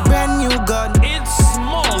with my brand new gun. It's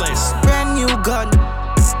smallest. Brand new gun.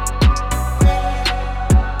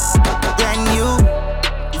 Brand new.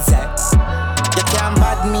 Is it? You can't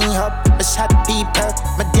bad me up. I shot people.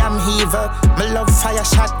 My damn heaver. My love fire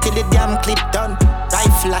shot till the damn clip done.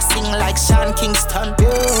 Rifle I sing like Sean Kingston.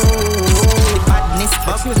 Badness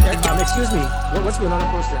bug. Excuse me. What's going on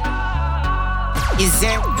poster? Is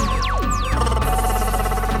it?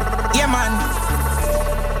 Yeah man.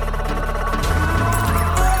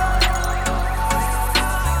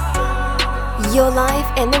 You're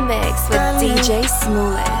live in the mix with DJ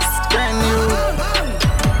Smallest. Brand new.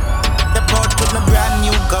 The boat with my brand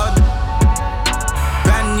new gun.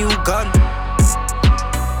 Brand new gun.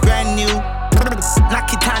 Brand new.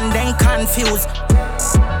 Knock it and then confused.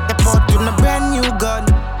 The boat with my brand new gun.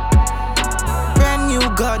 Brand new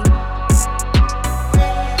gun.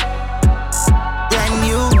 Brand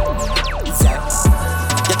new.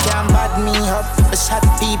 You can't bad me up. I shot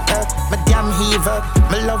people. My damn heaver.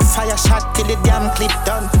 My love fire shot till the damn clip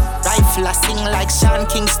done. Rifle I sing like Sean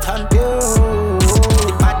Kingston.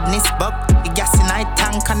 The badness bug. The gas in I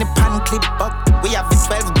tank and the pan clip buck. We have the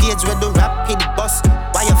 12 gauge with the rapid bus.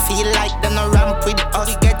 Why you feel like them no ramp with us?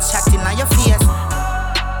 You get shot in your face.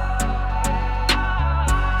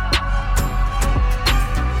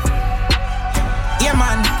 Yeah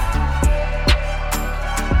man.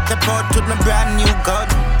 The boat with my brand new gun.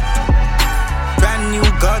 Brand new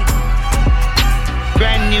gun.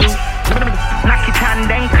 Brand new. Knock it and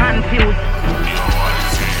then confused.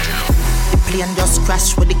 The plane just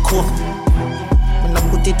crashed with the coke. When I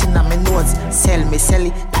put it in my nose, sell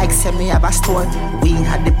it like say me have a store. We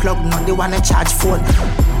had the plug, now they wanna charge phone.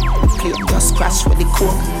 The plane just crashed with the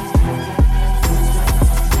coke.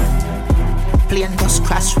 Plane just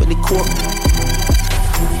crashed with the coke.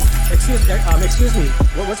 Excuse me.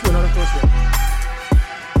 What's going on poster?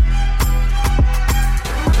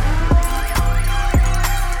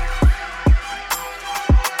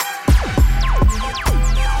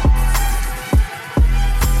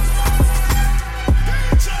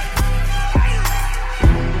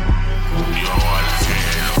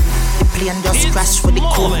 Plane just crashed with the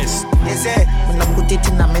coke. Is it? When I put it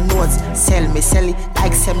in my nose, sell it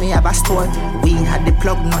like say me have a store. We had the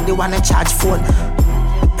plug, now they wanna charge phone.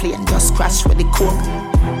 The plane just crashed with the coke.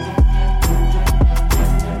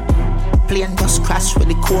 Plane just crashed with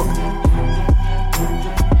the coke.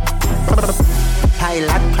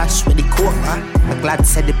 Pilot crash with the coke, I'm glad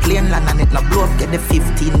said the plane land and it no blow up. Get the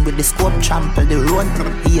 15 with the scope, trample the road.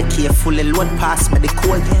 AK fully load pass me the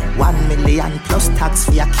code. 1 million plus tax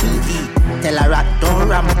for your key. Tell a rat don't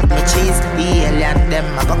ram with me cheese. The alien them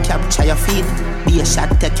I go capture your feet. Be a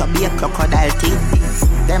shot take your be a crocodile teeth.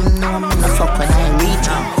 Them know me no fuck when I reach.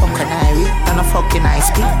 Fuck when I reach, and no fucking I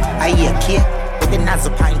speak. I AK with the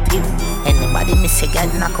nozzle pointed. Anybody miss a girl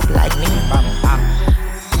knock up like me, bam bam.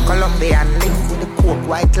 Colombian link with the coke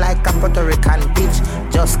white like a Puerto Rican bitch.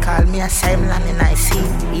 Just call me a same land and I see.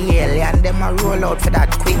 Alien them a roll out for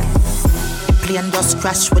that quick. The plane just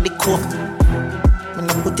crash with the coke. Me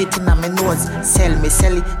no put it in my nose. Sell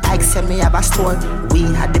it like say me have a store. We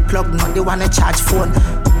had the plug, now they wanna charge phone.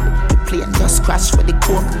 The plane just crash with the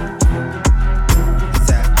coke.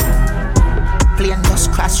 Plane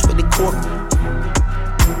just crash with the coke.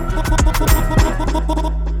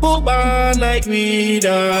 Bad like we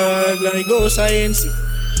dog, like go science.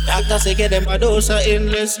 Doctor say get them a dose of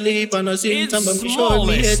endless sleep and a symptom of me show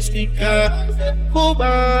me head sticker.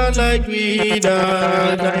 Bad like we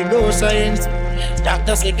dog, like go science.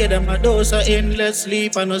 Doctor say get them a dose of endless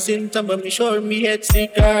sleep and a symptom of me show me head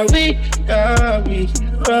sticker. We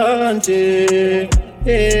running,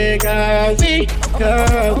 hey God, we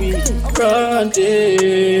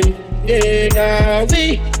running, hey God,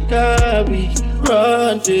 we running,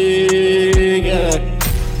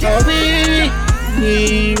 yeah, we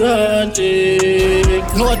running.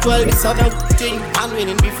 No 12 it's a thing. I'm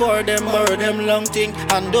winning before them, borrow them long thing.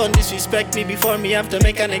 And don't disrespect me before me have to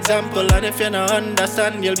make an example. And if you don't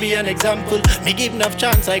understand, you'll be an example. Me give enough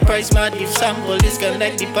chance, I price my give sample.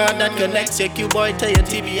 Disconnect the part that connects your Q-boy to your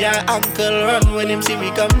TBI uncle. Run when him see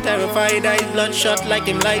me come terrified. Eyes bloodshot like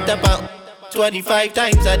him light up out 25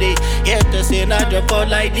 times a day. Get to say not drop out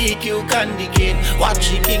like DQ candy cane. Watch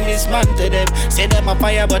the king this man to them. Say them a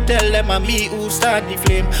fire but tell them a me who start the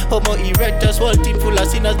flame. Homo erectus, whole team full of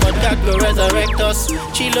sinners but God go resurrect us.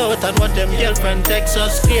 Chill out and what them girlfriend text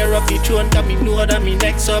us. Clear up the throne cause me know that me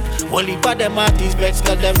next up. Only for them artists vex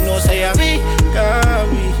cause them know say we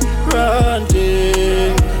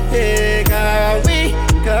running. Hey God, we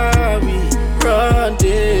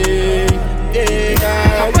running. Hey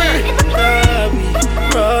God, we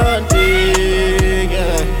running,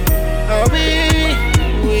 yeah. We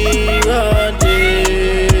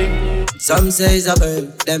running. Some say it's a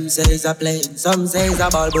bird, them say it's a plane. Some say it's a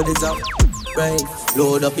ball, but it's a brain.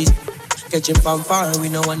 Load up his catch him from far. We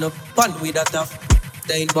no want no fun with a tough.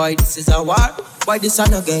 Then boy, this is a war. Boy, this a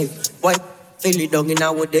no game. Boy, feel it down in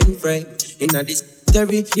a wooden frame. In a this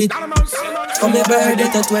terrible hit. From the birthday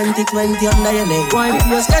to 2020 under your name. Boy,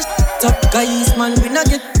 we was cash up guys, man, we not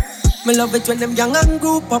get. Me love it when them young and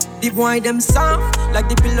group up. The boy them soft, like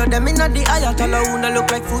the pillow them inna the Ayatollah. Who look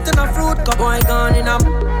like fruit in a fruit cup. Boy gone in a,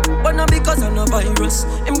 but not because of no virus.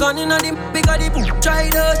 Him gone in a the because the book try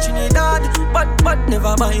to Trinidad, but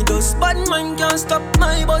never buy those. Bad man can't stop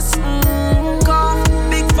my bus. Cough,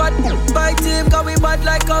 big fat bite him, cause we bad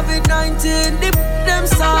like COVID-19. Dip them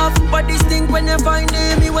soft, but this thing when you find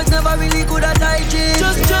him, he was never really good at hygiene.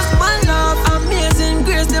 Just my love, amazing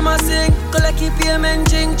grace them a sing. Collect payment,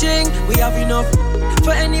 ching ching. We have enough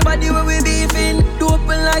for anybody where we beefing. Do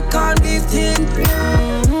open like corned beef tin.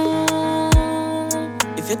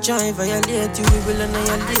 If you try and violate, you will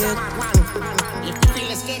annihilate.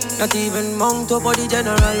 Not even Mount Top or the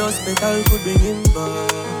General Hospital could bring him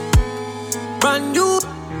back. Brand new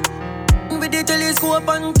with the telescope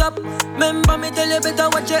on top. Remember me tell you better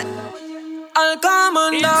watch it. I'll come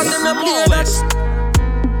on down and I play that.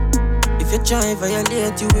 If you try and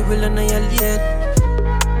violate, you will annihilate.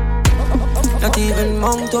 Not even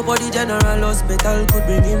Mount Top or the General Hospital could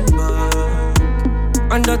bring him back.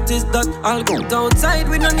 And that is that I'll go outside.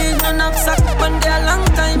 We don't need no knapsack. Man, they a long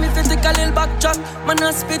time if you take a little back track. Man,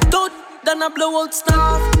 I spit out, then I blow out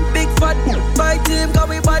stuff. Big fat bite him, cause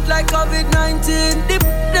we bad like COVID-19. Dip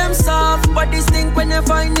them soft, but this thing when you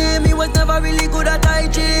find him, he was never really good at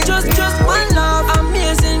hygiene. Just my love,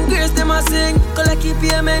 amazing grace them a sing. Collect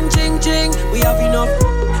payment, ching ching. We have enough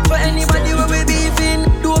for anybody where we beefing.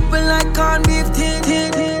 Do open like corned beef tin.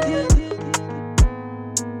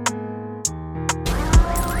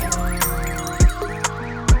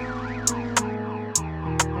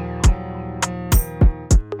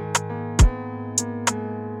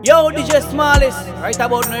 Yo, DJ Smallest, right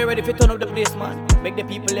about now you ready to turn up the place, man. Make the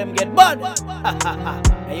people them get bad.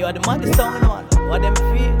 And you are the man this song, man. What them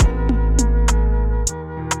feel?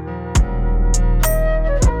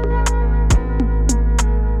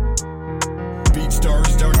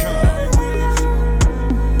 BeatStars.com.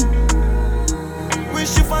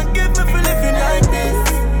 Wish you forgive me for living like this.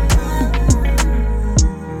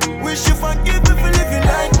 Wish you forgive me for living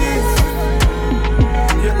like this.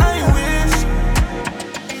 Yeah, I wish.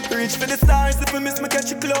 Reach for the stars if I miss me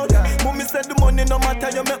catch a cloud. Mommy said the money no matter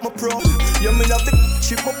you make me proud. You me love the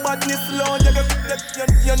shit my badness loud.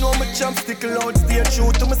 You know my champ stick loud. Stay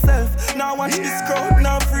true to myself. Now watch this crowd.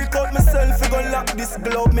 Now freak out myself. I gon' lock this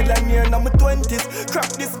glove. Me like near now my 20s.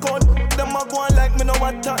 Crack this code. Them a go on like me now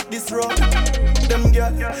attack this road. Them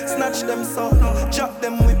girl snatch them soul. Drop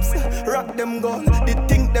them whips. Rock them them go. They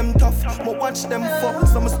think them tough, but watch them fall.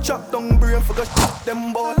 Some strap down brain for go shot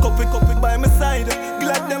them ball. Copy by my side,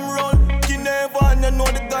 glad them roll. Never and you know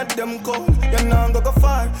the goddamn call. You know go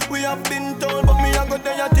far, we have been told. But me I go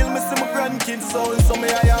there till me see my grandkids soul. So me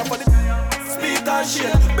I have for the speak and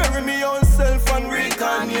shit. Bury me own self and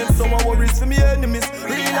reincarnate. Some worries for me enemies.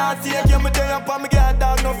 Real heart take you me there up and me get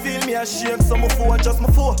dog. No feel me a shake. So my foe just my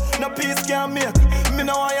foe. No peace can make. Me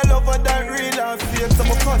know why you love her that real and fake. So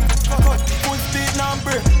my cut. Full speed now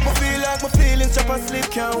break. Me feel like my feelings chop and sleep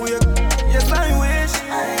can't wake. Yes I wish.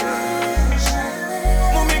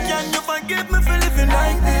 Mommy, can you forgive me for living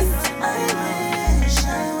like this? I wish.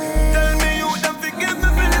 Tell me you don't forgive me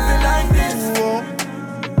for living like this.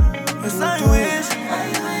 Yes, I wish.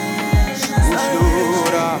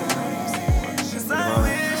 Yes, I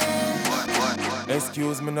wish.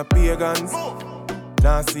 Excuse me, no pagans.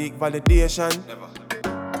 Now seek validation.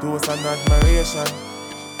 Toast and admiration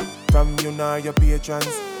from you now your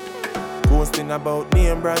patrons. Boasting about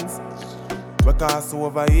name brands. We cost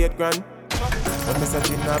over 8 grand. I'm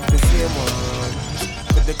messaging up the same one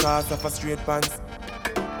with the cost of a straight pants.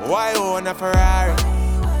 Why own a Ferrari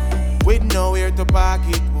with nowhere to park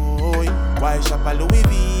it, boy? Why shop a Louis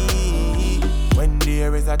V when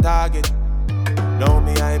there is a target? Now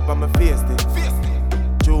me hype on my face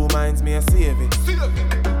it. True minds me a save it.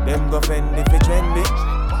 Them go fend if it trendy.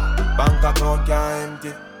 Bank account can't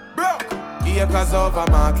empty. Acres over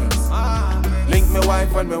markets. Link me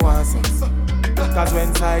wife when me want sex. Cause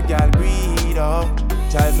when side girl breed up,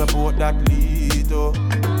 child support that lead up.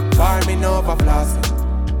 Farming over plastic,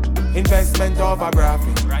 investment over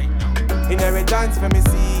profit. Inheritance for me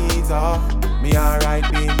seeds up. Me alright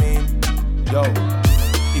beaming. Yo,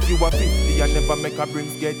 if you are 50 and never make a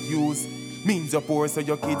brings get used, means you're poor so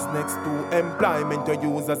your kids next to employment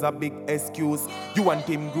you use as a big excuse. You want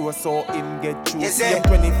him grow so him get choose. Yes,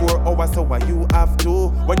 24 hours so what you have to.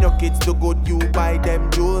 When your kids do good you buy them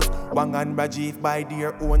jewels. Wang and Rajiv buy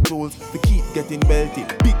their own tools. We keep getting belted.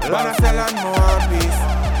 Big wanna sell and more piece.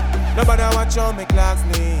 Nobody watch how me clocks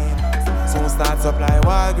name. Soon start supply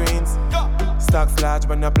Walgreens. Stocks large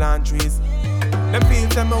when you plant trees. Them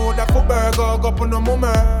fields them out of for burger go up on no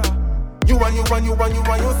mummer. You and you,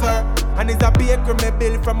 sir. And it's a baker me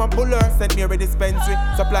bill from a buller. Send me a dispensary,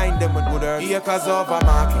 supplying them with good herbs. Acres over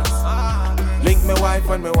markets. Link me wife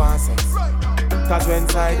when me want sex. Cause when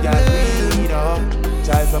side girl read up,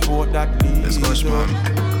 child support that leads up.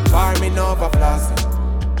 Farming over plastic.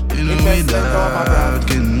 Investment over profit.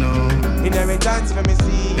 Inheritance for me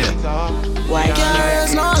seeds up. Why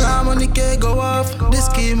can't no alarm when the cake go off? This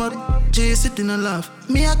scheme of G sitting and laugh.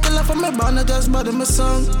 Me a killer for my band, I just bother my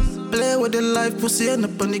song. Play with the life, pussy end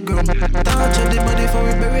up on the ground. Torture the body for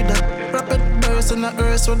we bury that. Rapid burst in the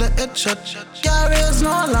earth with the headshot. Can't raise no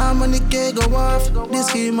alarm when the cake go off. This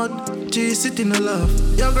scheme of G sitting and laugh.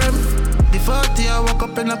 Yo, Grim, the 40 I walk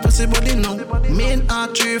up in a pussy body now. Main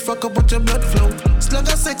artery fuck up with your blood flow. Slug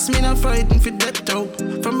a 6 me not frightened for death throw.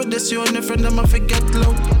 From me this you and your friend them I forget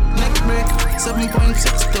low. Neck break,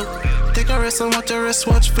 7.62. Take a rest and watch a rest,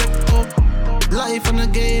 watch flip up. Life in the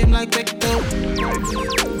game like Vector.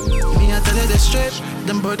 Me I tell you the straight,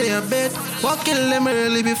 them boy they a bed. Walk kill them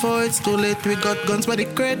early before it's too late. We got guns by the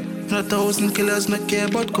crate. Not 1,000 killers, not care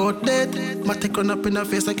about court dead. Matic run up in the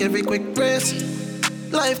face like every quick brace.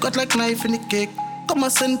 Life got like knife in the cake. Come on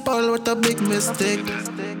St. Paul with a big mistake.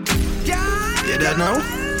 Yeah, that now?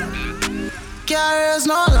 Carriers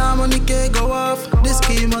no alarm when the cake go off. This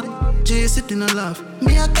scheme of G sitting and laugh.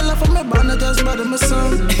 Me a killer for my band, I just bother my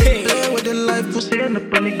son. Play with the life, pussy end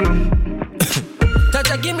up on the ground.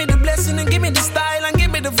 Toucha, give me the blessing and give me the style and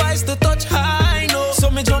give me the vibes to touch high, no. So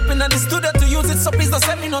me jump in at the studio to use it, so please don't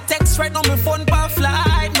send me no text right now, my phone pa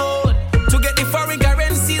flight mode. To get the foreign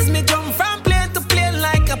currencies, me jump from plane to plane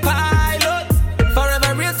like a pilot.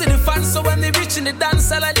 Forever real to the fans, so when they reach in the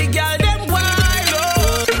dance, all of the girl, them wild,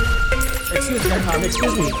 oh.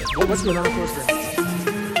 Excuse me, what's going on of course there?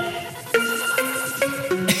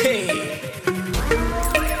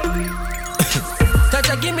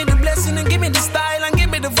 Give me the blessing and give me the style and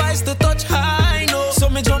give me the vibes to touch high, no. So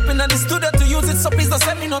me jump in at the studio to use it, so please don't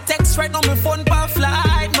send me no text right now, my phone pa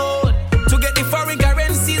flight mode. To get the foreign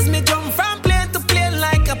currencies, me jump from plane to plane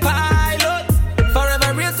like a pilot.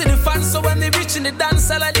 Forever real to the fans, so when they reach in the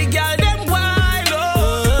dance, all of the girl, them wild,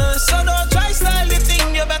 oh. So don't try style the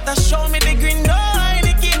thing, you better show me the green, no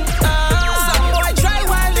Heineken. Some boy try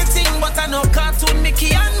wild the thing, but I know cartoon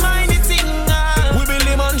Mickey and mine the thing. We be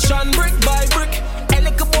mansion brick by brick.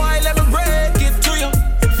 Let me break it to you.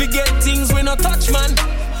 Forget things we no touch, man.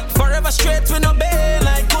 Forever straight, we no bail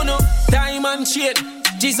like Uno. Diamond shade,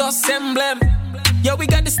 Jesus emblem. Yo, we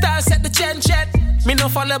got the stars, set the chain check. Me no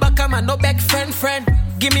follow back, I'm no back friend.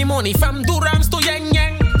 Give me money from Durams to Yang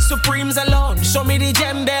Yang. Supremes alone, show me the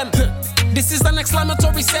gem them. This is an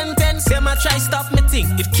exclamatory sentence. Them I try stop me think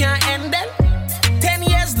it can't end then. 10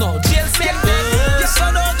 years no jail sentence.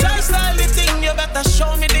 So don't try style the thing. You better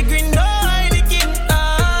show me the green no the king.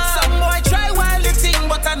 Some boy try wild the thing,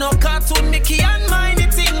 but I know cartoon Mickey and mine the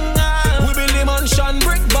thing. We be mansion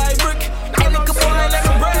brick by brick. I look a boy let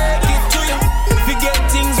me break it to you. We get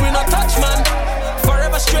things we no touch man.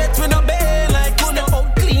 Forever straight we no bail like you know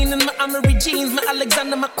out clean in my Amory jeans, my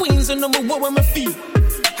Alexander McQueens, you know me what me feel.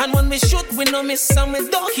 And when we shoot, we no miss and we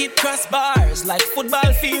don't hit crossbars like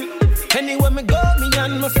football field. Anywhere me go, me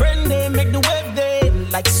and my friend, they make the wave they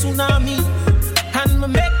like tsunami. And me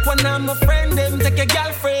make one of my friend, them take a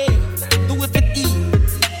girlfriend, do it with E.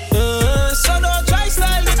 So don't try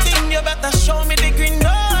style the thing, you better show me the green, no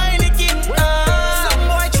Heineken. Some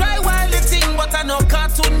boy try wild the thing, but I know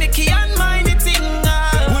cartoon Mickey and mine the thing.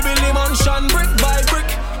 We be mansion brick by brick.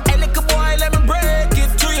 Hey, little boy, let me break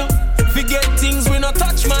it to you. We get things we no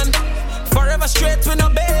touch, man. Forever straight, we no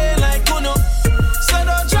bail like you know. So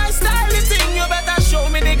don't try style the thing, you better show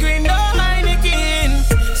me the green, no Heineken.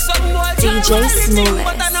 Some boy try DJ wild the thing, Smooth.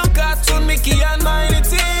 but I know cartoon Mickey and mine the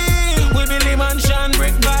thing. We be mansion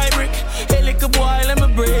brick by brick. Hey, little boy, let me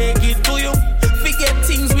break it to you. We get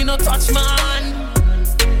things we no touch, man.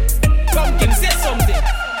 Pumpkin, say something.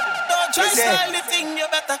 Don't try style the thing, you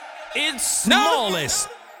better. It's Smallest.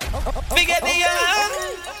 Forget the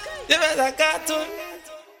you better cartoon.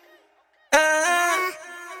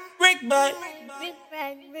 Brick by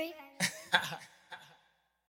brick.